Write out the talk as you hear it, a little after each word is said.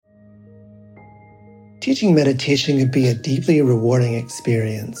Teaching meditation can be a deeply rewarding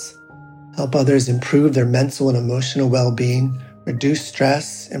experience. Help others improve their mental and emotional well-being, reduce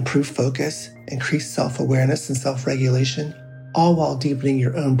stress, improve focus, increase self-awareness and self-regulation, all while deepening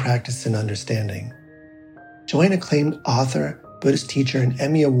your own practice and understanding. Join acclaimed author, Buddhist teacher, and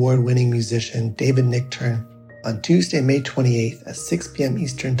Emmy Award-winning musician David Nichtern on Tuesday, May 28th at 6 p.m.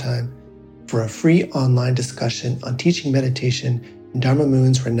 Eastern Time for a free online discussion on teaching meditation in Dharma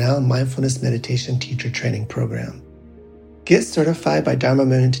Moon's renowned mindfulness meditation teacher training program. Get certified by Dharma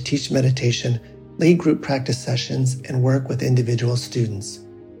Moon to teach meditation, lead group practice sessions, and work with individual students.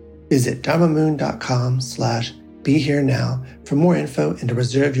 Visit dharmamoon.com/BeHereNow for more info and to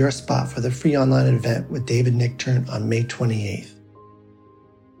reserve your spot for the free online event with David Nichtern on May 28th.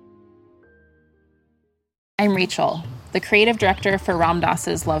 I'm Rachel, the creative director for Ram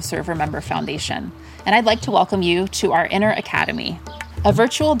Dass's Love Serve Remember Foundation, and I'd like to welcome you to our Inner Academy, a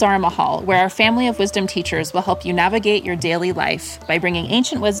virtual Dharma hall where our family of wisdom teachers will help you navigate your daily life by bringing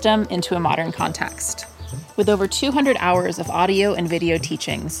ancient wisdom into a modern context. With over 200 hours of audio and video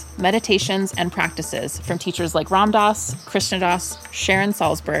teachings, meditations, and practices from teachers like Ram Dass, Krishna Das, Sharon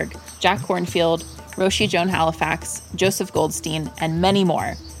Salzberg, Jack Kornfield, Roshi Joan Halifax, Joseph Goldstein, and many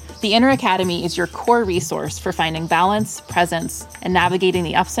more, the Inner Academy is your core resource for finding balance, presence, and navigating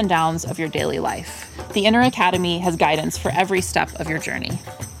the ups and downs of your daily life. The Inner Academy has guidance for every step of your journey.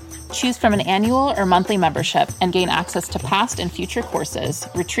 Choose from an annual or monthly membership and gain access to past and future courses,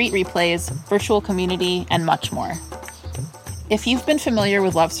 retreat replays, virtual community, and much more. If you've been familiar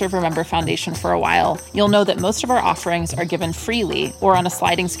with Love Serve Remember Foundation for a while, you'll know that most of our offerings are given freely or on a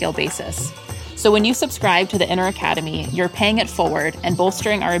sliding scale basis. So when you subscribe to the Inner Academy, you're paying it forward and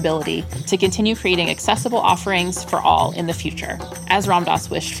bolstering our ability to continue creating accessible offerings for all in the future, as Ram Dass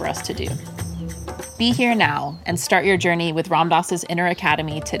wished for us to do. Be here now and start your journey with Ram Dass's Inner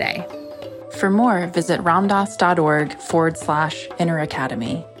Academy today. For more, visit ramdass.org/Inner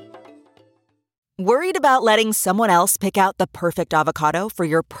Academy. Worried about letting someone else pick out the perfect avocado for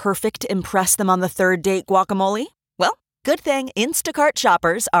your perfect impress them on the third date guacamole? Well, good thing Instacart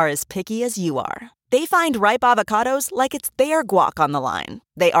shoppers are as picky as you are. They find ripe avocados like it's their guac on the line.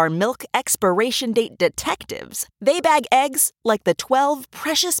 They are milk expiration date detectives. They bag eggs like the 12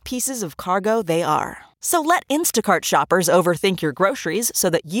 precious pieces of cargo they are. So let Instacart shoppers overthink your groceries so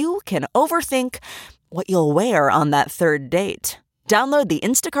that you can overthink what you'll wear on that third date. Download the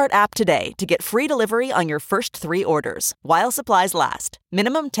Instacart app today to get free delivery on your first 3 orders, while supplies last.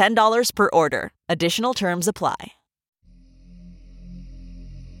 Minimum $10 per order. Additional terms apply.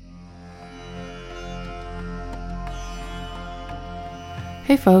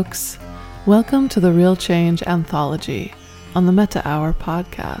 Hey folks, welcome to the Real Change Anthology on the Metta Hour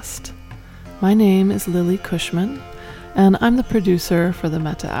podcast. My name is Lily Cushman, and I'm the producer for the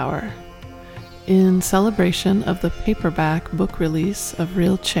Metta Hour. In celebration of the paperback book release of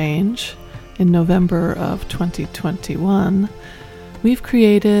Real Change in November of 2021, we've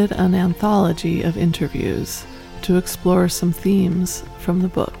created an anthology of interviews to explore some themes from the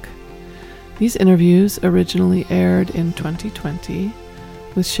book. These interviews originally aired in 2020,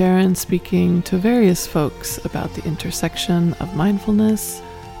 with Sharon speaking to various folks about the intersection of mindfulness,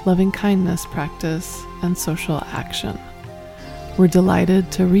 loving-kindness practice, and social action. We're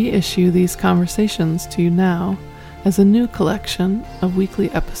delighted to reissue these conversations to you now as a new collection of weekly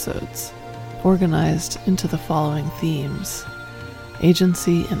episodes, organized into the following themes: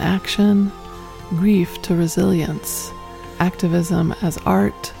 agency in action, grief to resilience, activism as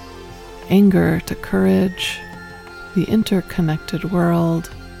art, anger to courage, the interconnected world,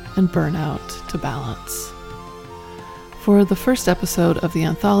 and burnout to balance. For the first episode of the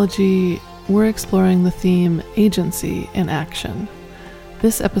anthology, we're exploring the theme Agency in Action.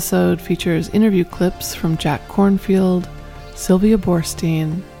 This episode features interview clips from Jack Kornfield, Sylvia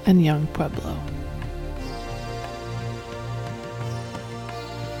Boorstein, and Yung Pueblo.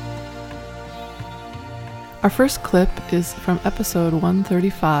 Our first clip is from episode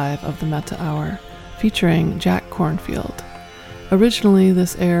 135 of the Metta Hour, featuring Jack Kornfield. Originally,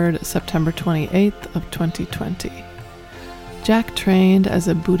 this aired September 28th of 2020. Jack trained as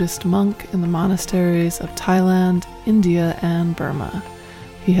a Buddhist monk in the monasteries of Thailand, India, and Burma.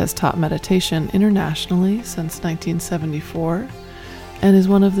 He has taught meditation internationally since 1974 and is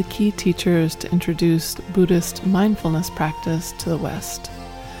one of the key teachers to introduce Buddhist mindfulness practice to the West.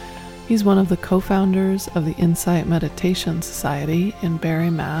 He's one of the co-founders of the Insight Meditation Society in Barre,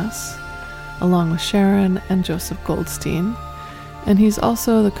 Mass., along with Sharon and Joseph Goldstein, and he's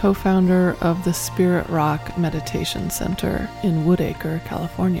also the co-founder of the Spirit Rock Meditation Center in Woodacre,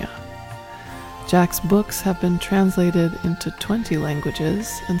 California. Jack's books have been translated into 20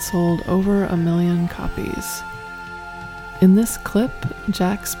 languages and sold over 1 million copies. In this clip,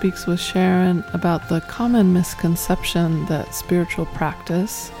 Jack speaks with Sharon about the common misconception that spiritual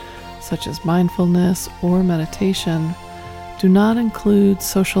practice, such as mindfulness or meditation, do not include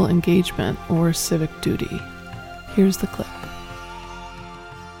social engagement or civic duty. Here's the clip.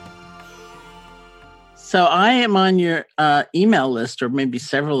 So I am on your email list, or maybe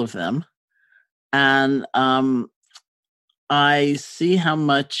several of them, and I see how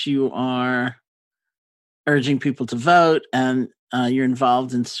much you are urging people to vote, and you're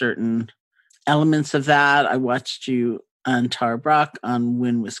involved in certain elements of that. I watched you and Tara Brock on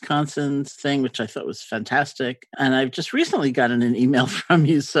Win Wisconsin's thing, which I thought was fantastic. And I've just recently gotten an email from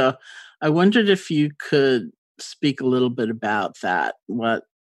you. So I wondered if you could speak a little bit about that, what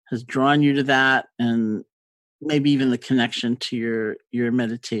has drawn you to that, and maybe even the connection to your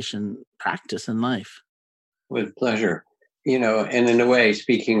meditation practice in life. With pleasure. And in a way,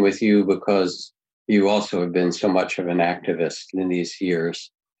 speaking with you because you also have been so much of an activist in these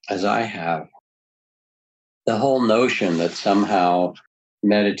years, as I have. The whole notion that somehow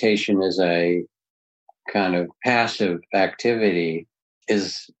meditation is a kind of passive activity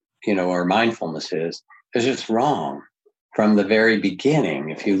is, or mindfulness is just wrong. From the very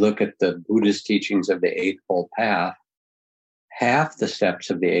beginning, if you look at the Buddhist teachings of the Eightfold Path, half the steps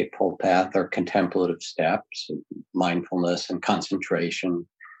of the Eightfold Path are contemplative steps, mindfulness and concentration,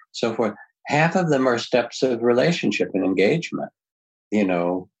 so forth. Half of them are steps of relationship and engagement,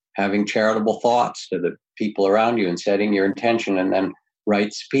 having charitable thoughts to the people around you and setting your intention, and then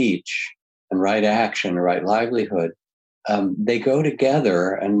right speech and right action, right livelihood. They go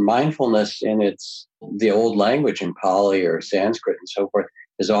together, and mindfulness in the old language in Pali or Sanskrit and so forth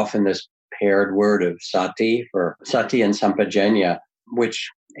is often this paired word of sati and sampajanya, which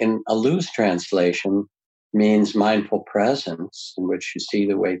in a loose translation means mindful presence, in which you see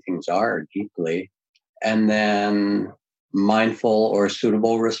the way things are deeply, and then mindful or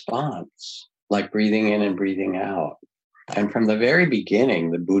suitable response, like breathing in and breathing out. And from the very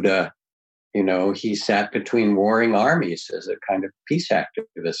beginning, the Buddha, he sat between warring armies as a kind of peace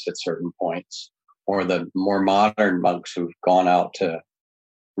activist at certain points, or the more modern monks who've gone out to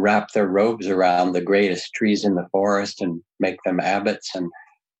wrap their robes around the greatest trees in the forest and make them abbots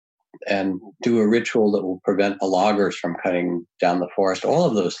and do a ritual that will prevent the loggers from cutting down the forest, all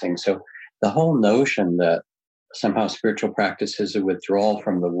of those things. So the whole notion that somehow spiritual practice is a withdrawal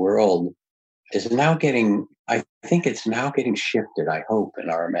from the world is now I think it's now getting shifted, I hope, in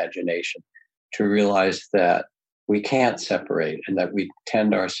our imagination to realize that we can't separate and that we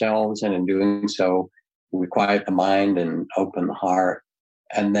tend ourselves, and in doing so, we quiet the mind and open the heart.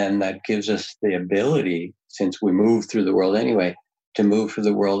 And then that gives us the ability, since we move through the world anyway, to move through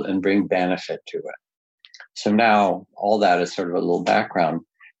the world and bring benefit to it. So now all that is sort of a little background.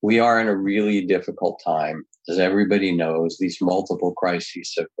 We are in a really difficult time. As everybody knows, these multiple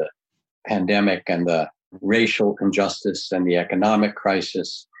crises of the pandemic and the racial injustice and the economic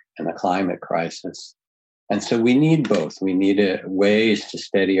crisis and the climate crisis. And so we need both. We need ways to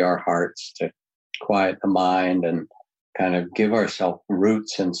steady our hearts, to quiet the mind and kind of give ourselves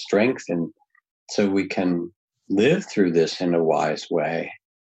roots and strength, and so we can live through this in a wise way.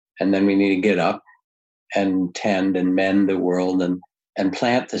 And then we need to get up and tend and mend the world and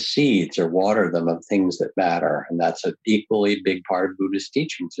plant the seeds or water them of things that matter. And that's an equally big part of Buddhist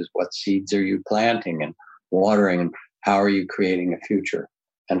teachings, is what seeds are you planting and watering, and how are you creating a future?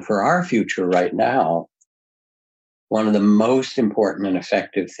 And for our future right now, one of the most important and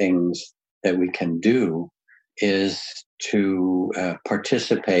effective things that we can do is to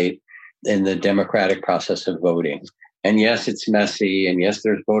participate in the democratic process of voting. And yes, it's messy, and yes,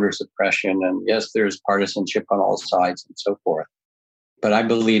 there's voter suppression, and yes, there's partisanship on all sides and so forth. But I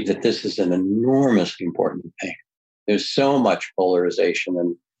believe that this is an enormously important thing. There's so much polarization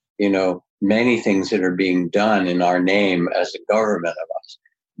and, many things that are being done in our name as a government of us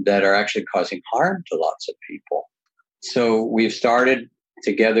that are actually causing harm to lots of people. So we've started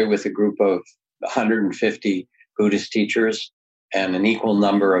together with a group of 150 Buddhist teachers and an equal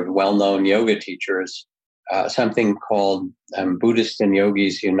number of well-known yoga teachers, something called Buddhists and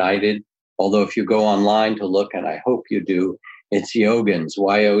Yogis United. Although if you go online to look, and I hope you do, it's Yogins,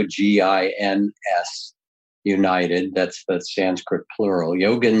 Y-O-G-I-N-S, United. That's the Sanskrit plural,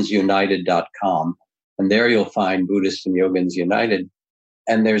 yoginsunited.com. And there you'll find Buddhists and Yogins United.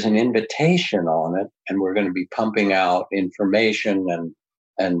 And there's an invitation on it, and we're going to be pumping out information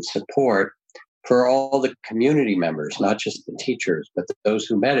and support for all the community members, not just the teachers, but those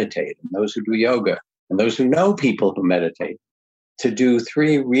who meditate and those who do yoga and those who know people who meditate, to do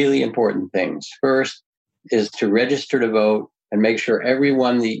three really important things. First is to register to vote and make sure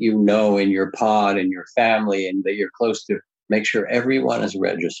everyone that you know in your pod and your family and that you're close to, make sure everyone is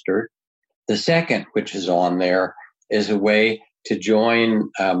registered. The second, which is on there, is a way to join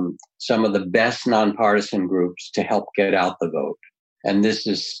some of the best nonpartisan groups to help get out the vote. And this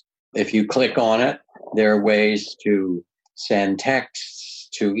is, if you click on it, there are ways to send texts,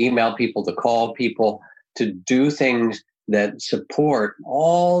 to email people, to call people, to do things that support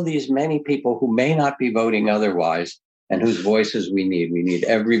all these many people who may not be voting otherwise and whose voices we need. We need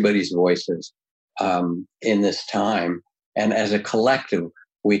everybody's voices in this time. And as a collective,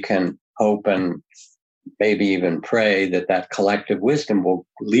 we can hope and maybe even pray that that collective wisdom will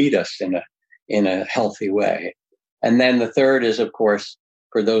lead us in a healthy way. And then the third is, of course,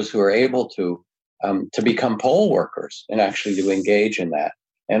 for those who are able to become poll workers and actually to engage in that.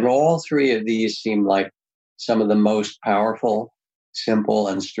 And all three of these seem like some of the most powerful, simple,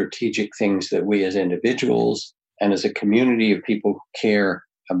 and strategic things that we as individuals and as a community of people who care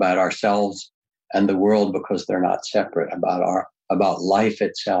about ourselves and the world because they're not separate, about life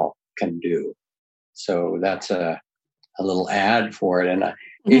itself can do. So that's a little ad for it. And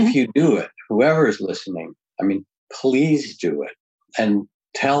if you do it, whoever is listening, I mean, please do it and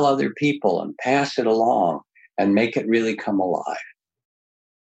tell other people and pass it along and make it really come alive.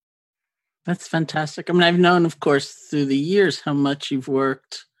 That's fantastic. I mean, I've known, of course, through the years how much you've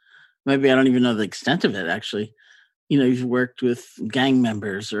worked. Maybe I don't even know the extent of it, actually. You've worked with gang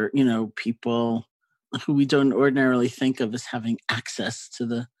members or, people who we don't ordinarily think of as having access to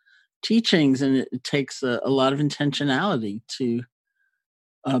the teachings. And it takes a lot of intentionality to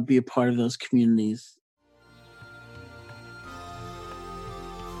be a part of those communities.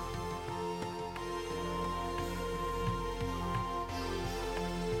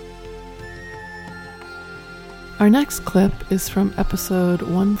 Our next clip is from episode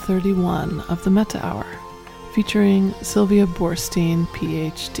 131 of the Metta Hour, featuring Sylvia Boorstein,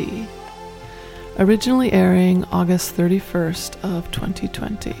 PhD. Originally airing August 31st of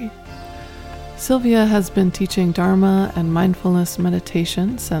 2020. Sylvia has been teaching Dharma and mindfulness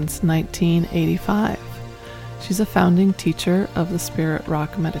meditation since 1985. She's a founding teacher of the Spirit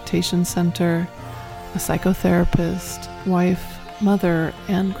Rock Meditation Center, a psychotherapist, wife, mother,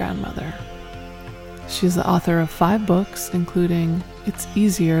 and grandmother. She's the author of 5 books, including It's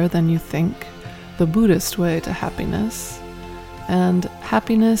Easier Than You Think, The Buddhist Way to Happiness, and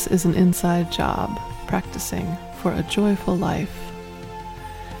Happiness is an Inside Job, Practicing for a Joyful Life.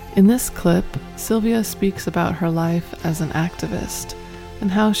 In this clip, Sylvia speaks about her life as an activist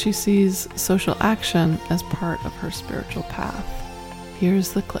and how she sees social action as part of her spiritual path.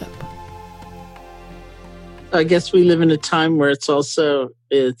 Here's the clip. I guess we live in a time where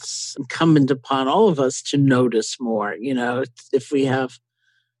it's incumbent upon all of us to notice more. If we have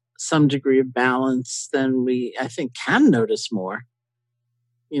some degree of balance, then we, I think, can notice more,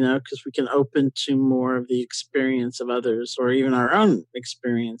 because we can open to more of the experience of others or even our own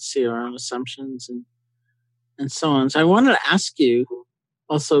experience, see our own assumptions and so on. So I wanted to ask you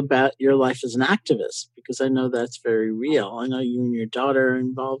also about your life as an activist, because I know that's very real. I know you and your daughter are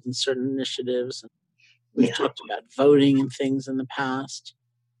involved in certain initiatives. We've talked about voting and things in the past.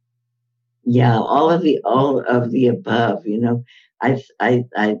 Yeah, all of the above.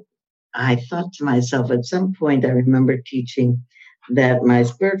 I thought to myself at some point, I remember teaching that my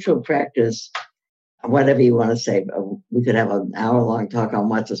spiritual practice, whatever you want to say, we could have an hour-long talk on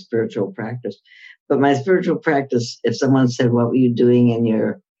what's a spiritual practice. But my spiritual practice, if someone said, what were you doing in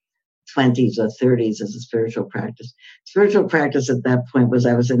your 20s or 30s as a spiritual practice? Spiritual practice at that point was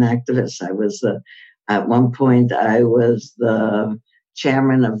I was an activist. At one point, I was the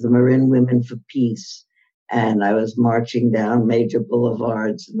chairman of the Marin Women for Peace, and I was marching down major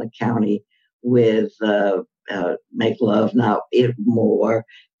boulevards in the county with Make Love, Not War,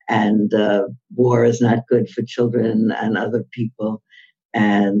 and War is Not Good for Children and Other People.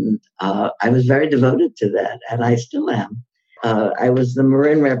 And I was very devoted to that, and I still am. I was the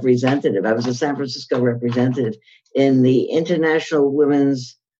Marin representative. I was the San Francisco representative in the International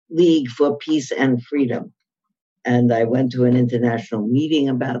Women's League for Peace and Freedom. And I went to an international meeting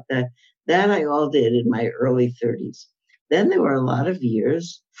about that. That I all did in my early 30s. Then there were a lot of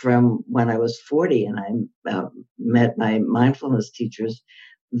years from when I was 40 and I met my mindfulness teachers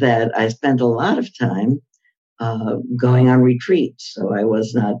that I spent a lot of time going on retreats. So I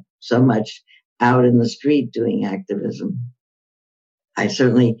was not so much out in the street doing activism. I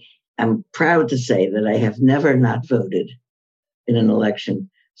certainly am proud to say that I have never not voted in an election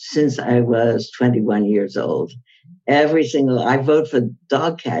since I was 21 years old. I vote for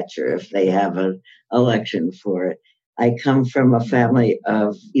dog catcher if they have an election for it. I come from a family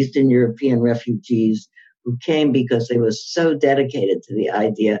of Eastern European refugees who came because they were so dedicated to the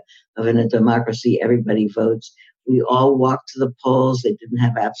idea of in a democracy, everybody votes. We all walked to the polls. They didn't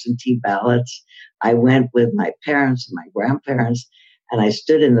have absentee ballots. I went with my parents and my grandparents, and I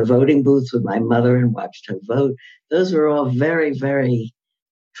stood in the voting booth with my mother and watched her vote. Those were all very, very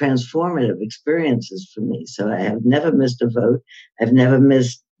transformative experiences for me. So I have never missed a vote. I've never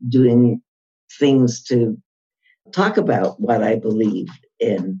missed doing things to talk about what I believed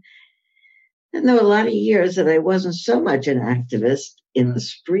in. And there were a lot of years that I wasn't so much an activist, in the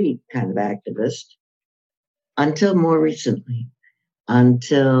street kind of activist, until more recently,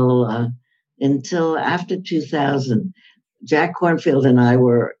 until after 2000. Jack Kornfield and I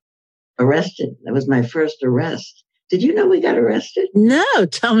were arrested. That was my first arrest. Did you know we got arrested? No,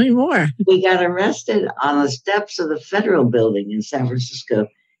 tell me more. We got arrested on the steps of the Federal Building in San Francisco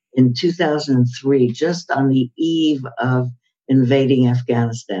in 2003, just on the eve of invading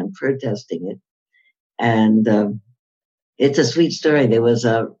Afghanistan, protesting it. And it's a sweet story. There was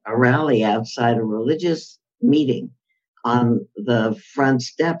a rally outside a religious meeting on the front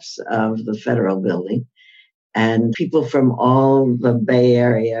steps of the Federal Building. And people from all the Bay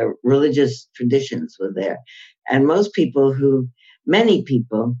Area religious traditions were there. And many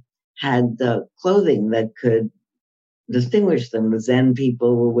people had the clothing that could distinguish them. The Zen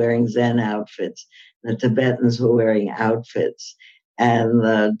people were wearing Zen outfits. The Tibetans were wearing outfits. And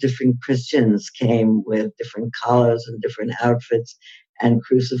the different Christians came with different collars and different outfits and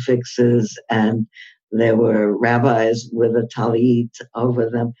crucifixes. And there were rabbis with a talit over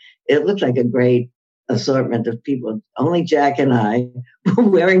them. It looked like a great assortment of people. Only Jack and I were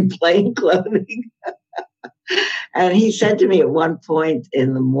wearing plain clothing. And he said to me at one point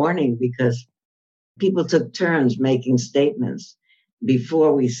in the morning, because people took turns making statements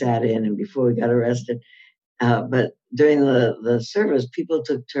before we sat in and before we got arrested. But during the service, people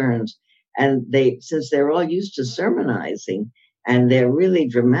took turns, and since they're all used to sermonizing and they're really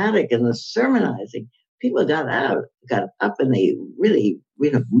dramatic in the sermonizing, people got up and they really,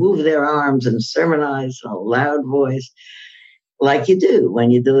 moved their arms and sermonized in a loud voice, like you do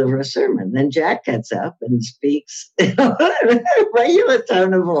when you deliver a sermon. Then Jack gets up and speaks in a regular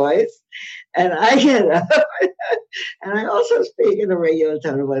tone of voice. And I get up and I also speak in a regular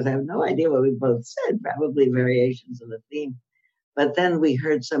tone of voice. I have no idea what we both said, probably variations of the theme. But then we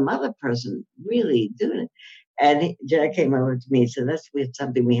heard some other person really doing it. And Jack came over to me and said, that's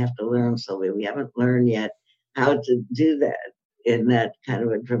something we have to learn, Sylvia. We haven't learned yet how to do that in that kind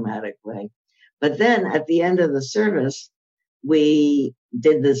of a dramatic way. But then at the end of the service, we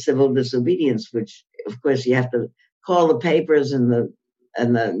did the civil disobedience, which, of course, you have to call the papers and the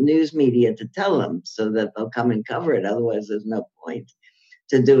news media to tell them so that they'll come and cover it. Otherwise, there's no point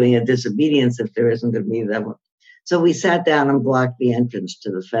to doing a disobedience if there isn't going to be that one. So we sat down and blocked the entrance to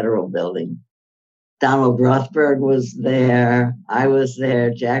the Federal Building. Donald Rothberg was there. I was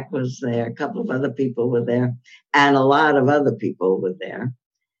there. Jack was there. A couple of other people were there. And a lot of other people were there.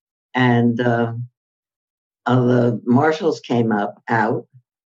 And the marshals came out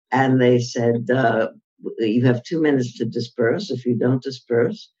and they said, you have 2 minutes to disperse. If you don't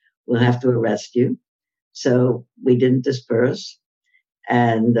disperse, we'll have to arrest you. So we didn't disperse.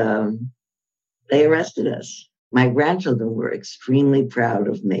 And they arrested us. My grandchildren were extremely proud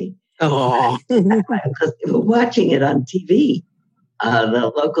of me. Oh, because they were watching it on TV.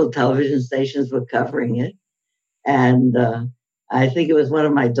 The local television stations were covering it. And I think it was one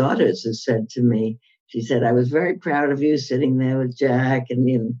of my daughters who said to me, she said, I was very proud of you sitting there with Jack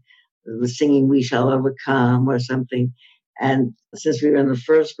and was singing We Shall Overcome or something. And since we were in the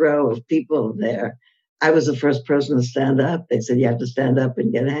first row of people there, I was the first person to stand up. They said, you have to stand up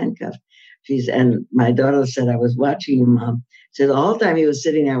and get handcuffed. And my daughter said, I was watching you, Mom. She said, the whole time he was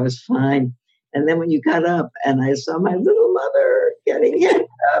sitting there, I was fine. And then when you got up and I saw my little mother getting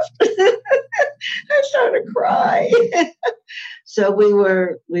handcuffed, I started to cry. So we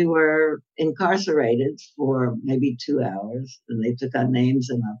were incarcerated for maybe 2 hours, and they took our names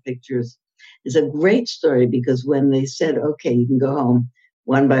and our pictures. It's a great story because when they said, okay, you can go home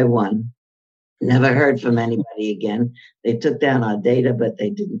one by one, never heard from anybody again. They took down our data, but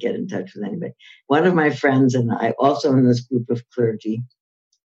they didn't get in touch with anybody. One of my friends and I, also in this group of clergy,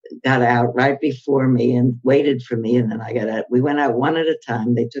 got out right before me and waited for me. And then I got out. We went out one at a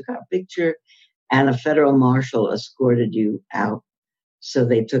time. They took our picture and a federal marshal escorted you out. So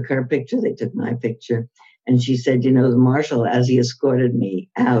they took her picture. They took my picture. And she said, the marshal, as he escorted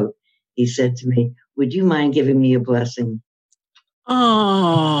me out, he said to me, would you mind giving me a blessing?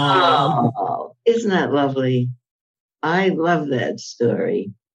 Oh, isn't that lovely? I love that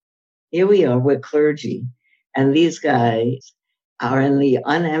story. Here we are, we're clergy. And these guys are in the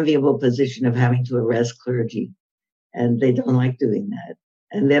unenviable position of having to arrest clergy. And they don't like doing that.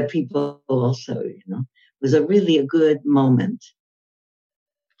 And they're people also, It was really a good moment.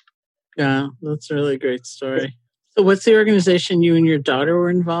 Yeah, that's a really great story. So what's the organization you and your daughter were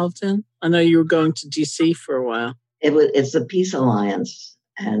involved in? I know you were going to DC for a while. It's the Peace Alliance,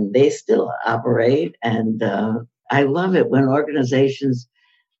 and they still operate. And I love it when organizations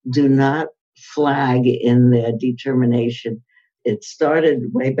do not flag in their determination. It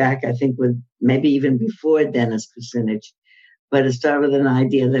started way back, I think, with maybe even before Dennis Kucinich, but it started with an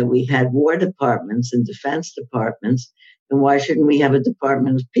idea that we had war departments and defense departments, and why shouldn't we have a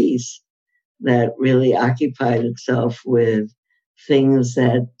Department of Peace that really occupied itself with things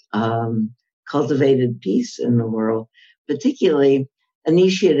that cultivated peace in the world, particularly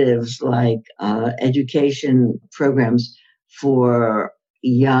initiatives like education programs for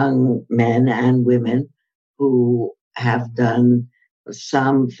young men and women who have done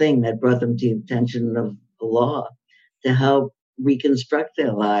something that brought them to the attention of the law to help reconstruct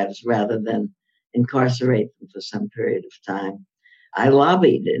their lives rather than incarcerate them for some period of time. I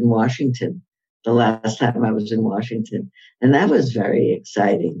lobbied in Washington the last time I was in Washington, and that was very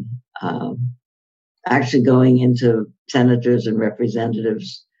exciting. Actually going into senators and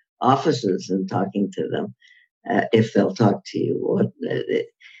representatives' offices and talking to them, if they'll talk to you.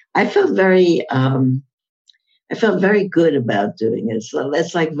 I felt very good about doing it.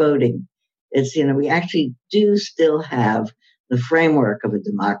 It's like voting. It's, we actually do still have the framework of a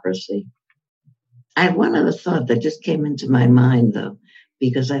democracy. I had one other thought that just came into my mind, though,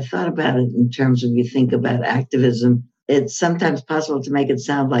 because I thought about it in terms of you think about activism. It's sometimes possible to make it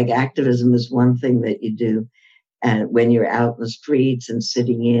sound like activism is one thing that you do and when you're out in the streets and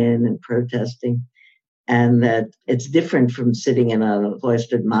sitting in and protesting, and that it's different from sitting in a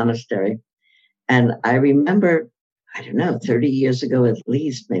cloistered monastery. And I remember, 30 years ago at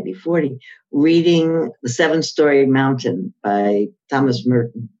least, maybe 40, reading The Seven-Story Mountain by Thomas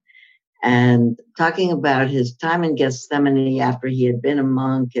Merton and talking about his time in Gethsemane after he had been a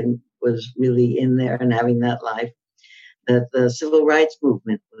monk and was really in there and having that life, that the civil rights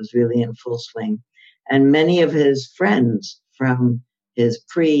movement was really in full swing. And many of his friends from his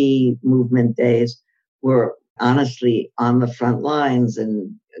pre-movement days were honestly on the front lines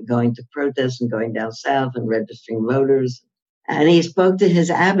and going to protests and going down south and registering voters. And he spoke to his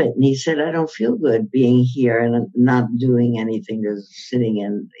abbot and he said, I don't feel good being here and not doing anything, just sitting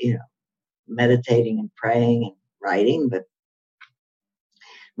and, meditating and praying and writing. But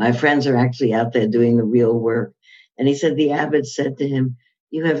my friends are actually out there doing the real work. And he said, the abbot said to him,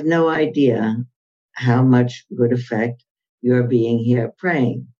 you have no idea how much good effect your being here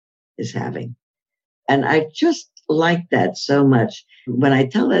praying is having. And I just like that so much. When I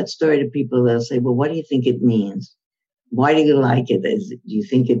tell that story to people, they'll say, well, what do you think it means? Why do you like it? Do you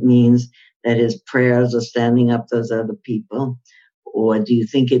think it means that his prayers are standing up those other people? Or do you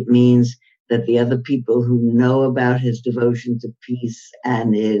think it means that the other people who know about his devotion to peace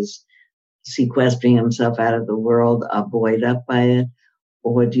and his sequestering himself out of the world are buoyed up by it?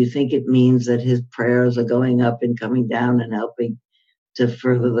 Or do you think it means that his prayers are going up and coming down and helping to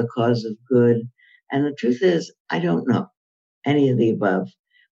further the cause of good? And the truth is, I don't know any of the above,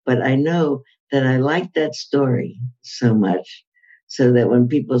 but I know that I like that story so much so that when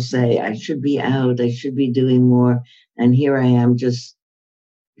people say, I should be out, I should be doing more, and here I am just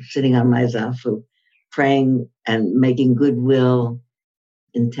sitting on my zafu, praying and making goodwill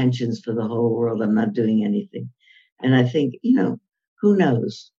intentions for the whole world. I'm not doing anything. And I think, who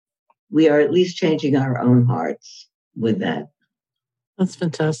knows? We are at least changing our own hearts with that. That's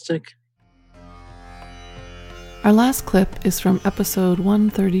fantastic. Our last clip is from episode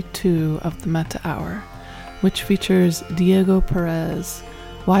 132 of the Metta Hour, which features Diego Perez,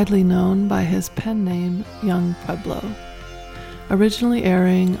 widely known by his pen name Young Pueblo. Originally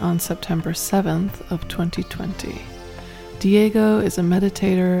airing on September 7th of 2020. Diego is a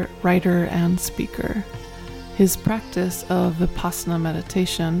meditator, writer, and speaker. His practice of Vipassana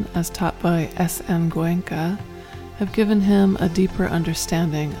meditation, as taught by S.N. Goenka, have given him a deeper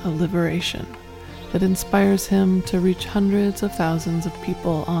understanding of liberation that inspires him to reach hundreds of thousands of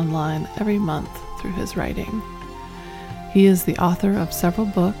people online every month through his writing. He is the author of several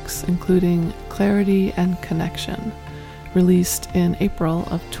books, including Clarity and Connection, released in April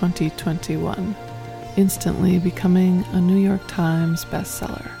of 2021, instantly becoming a New York Times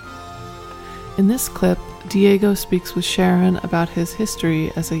bestseller. In this clip, Diego speaks with Sharon about his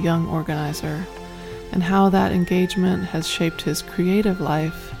history as a young organizer and how that engagement has shaped his creative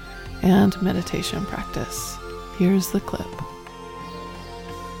life and meditation practice. Here's the clip.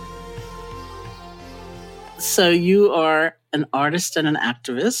 So you are an artist and an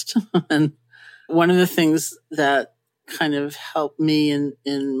activist. And one of the things that kind of helped me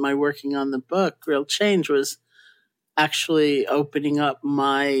in my working on the book, Real Change, was actually opening up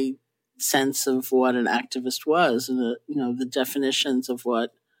my sense of what an activist was and the definitions of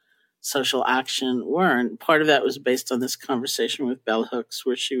what social action were. And part of that was based on this conversation with Bell Hooks,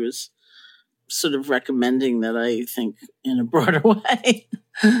 where she was sort of recommending that I think in a broader way.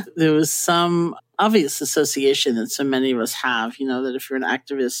 There was some obvious association that so many of us have, that if you're an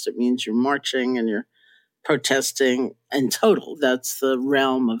activist, it means you're marching and you're protesting in total. That's the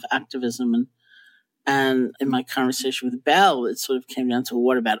realm of activism. And in my conversation with Belle, it sort of came down to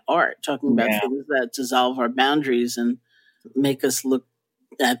what about art? Talking about things that dissolve our boundaries and make us look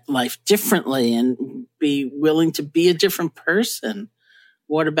at life differently and be willing to be a different person.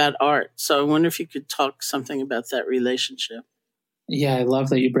 What about art? So I wonder if you could talk something about that relationship. Yeah, I love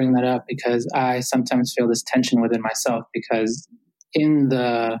that you bring that up, because I sometimes feel this tension within myself, because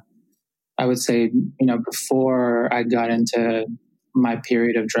I would say, before I got into my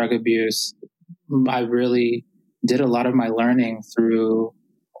period of drug abuse, I really did a lot of my learning through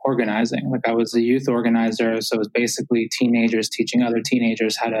organizing. Like, I was a youth organizer, so it was basically teenagers teaching other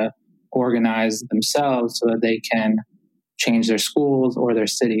teenagers how to organize themselves so that they can change their schools or their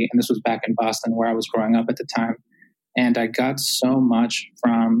city. And this was back in Boston, where I was growing up at the time. And I got so much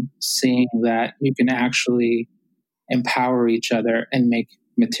from seeing that you can actually empower each other and make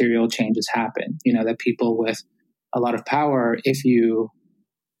material changes happen. That people with a lot of power, if you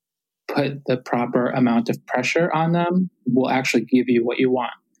put the proper amount of pressure on them, will actually give you what you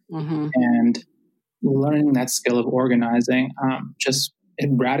want. Mm-hmm. And learning that skill of organizing, it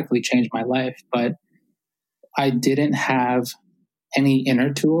radically changed my life. But I didn't have any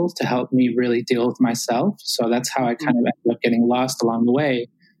inner tools to help me really deal with myself. So that's how I kind of ended up getting lost along the way.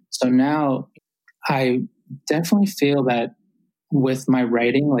 So now I definitely feel that with my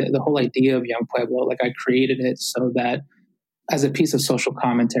writing, like the whole idea of Young Pueblo, like I created it so that as a piece of social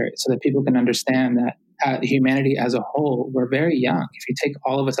commentary, so that people can understand that humanity as a whole, we're very young. If you take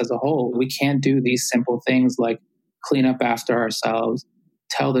all of us as a whole, we can't do these simple things like clean up after ourselves,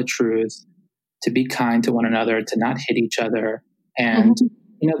 tell the truth, to be kind to one another, to not hit each other. And,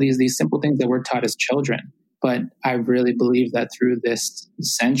 these simple things that we're taught as children. But I really believe that through this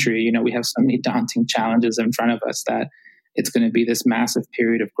century, we have so many daunting challenges in front of us that it's going to be this massive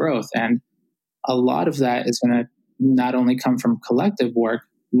period of growth. And a lot of that is going to not only come from collective work,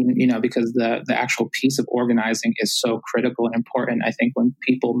 because the actual piece of organizing is so critical and important. I think when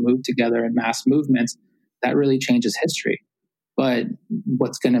people move together in mass movements, that really changes history. But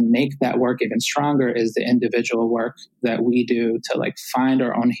what's going to make that work even stronger is the individual work that we do to find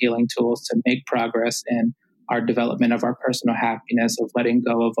our own healing tools to make progress in our development of our personal happiness, of letting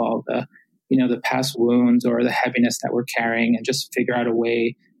go of all the, the past wounds or the heaviness that we're carrying, and just figure out a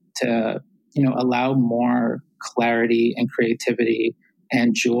way to, allow more clarity and creativity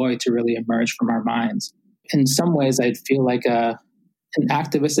and joy to really emerge from our minds. In some ways, I'd feel like an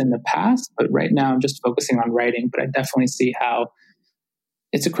activist in the past, but right now I'm just focusing on writing. But I definitely see how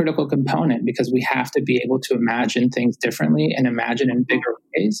it's a critical component, because we have to be able to imagine things differently and imagine in bigger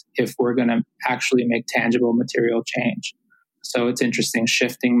ways if we're going to actually make tangible material change. So it's interesting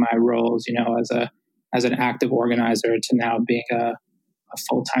shifting my roles, as an active organizer to now being a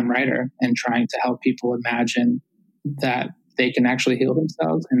full-time writer and trying to help people imagine that they can actually heal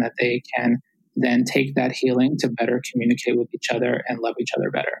themselves and that they can then take that healing to better communicate with each other and love each other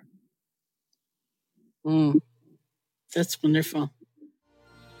better. That's wonderful.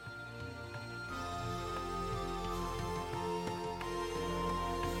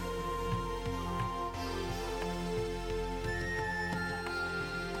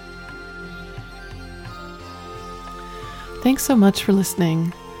 Thanks so much for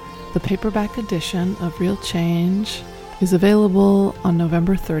listening. The paperback edition of Real Change is available on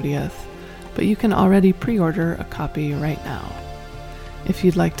November 30th, but you can already pre-order a copy right now. If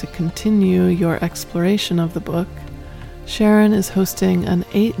you'd like to continue your exploration of the book, Sharon is hosting an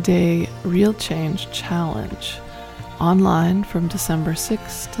 8-day Real Change Challenge online from December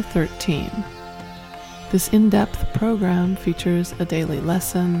 6 to 13. This in-depth program features a daily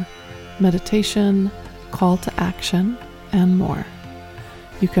lesson, meditation, call to action, and more.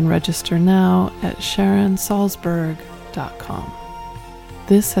 You can register now at SharonSalzberg.com.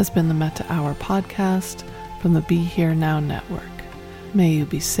 This has been the Metta Hour podcast from the Be Here Now Network. May you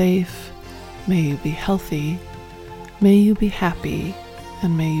be safe, may you be healthy, may you be happy,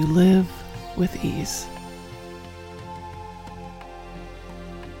 and may you live with ease.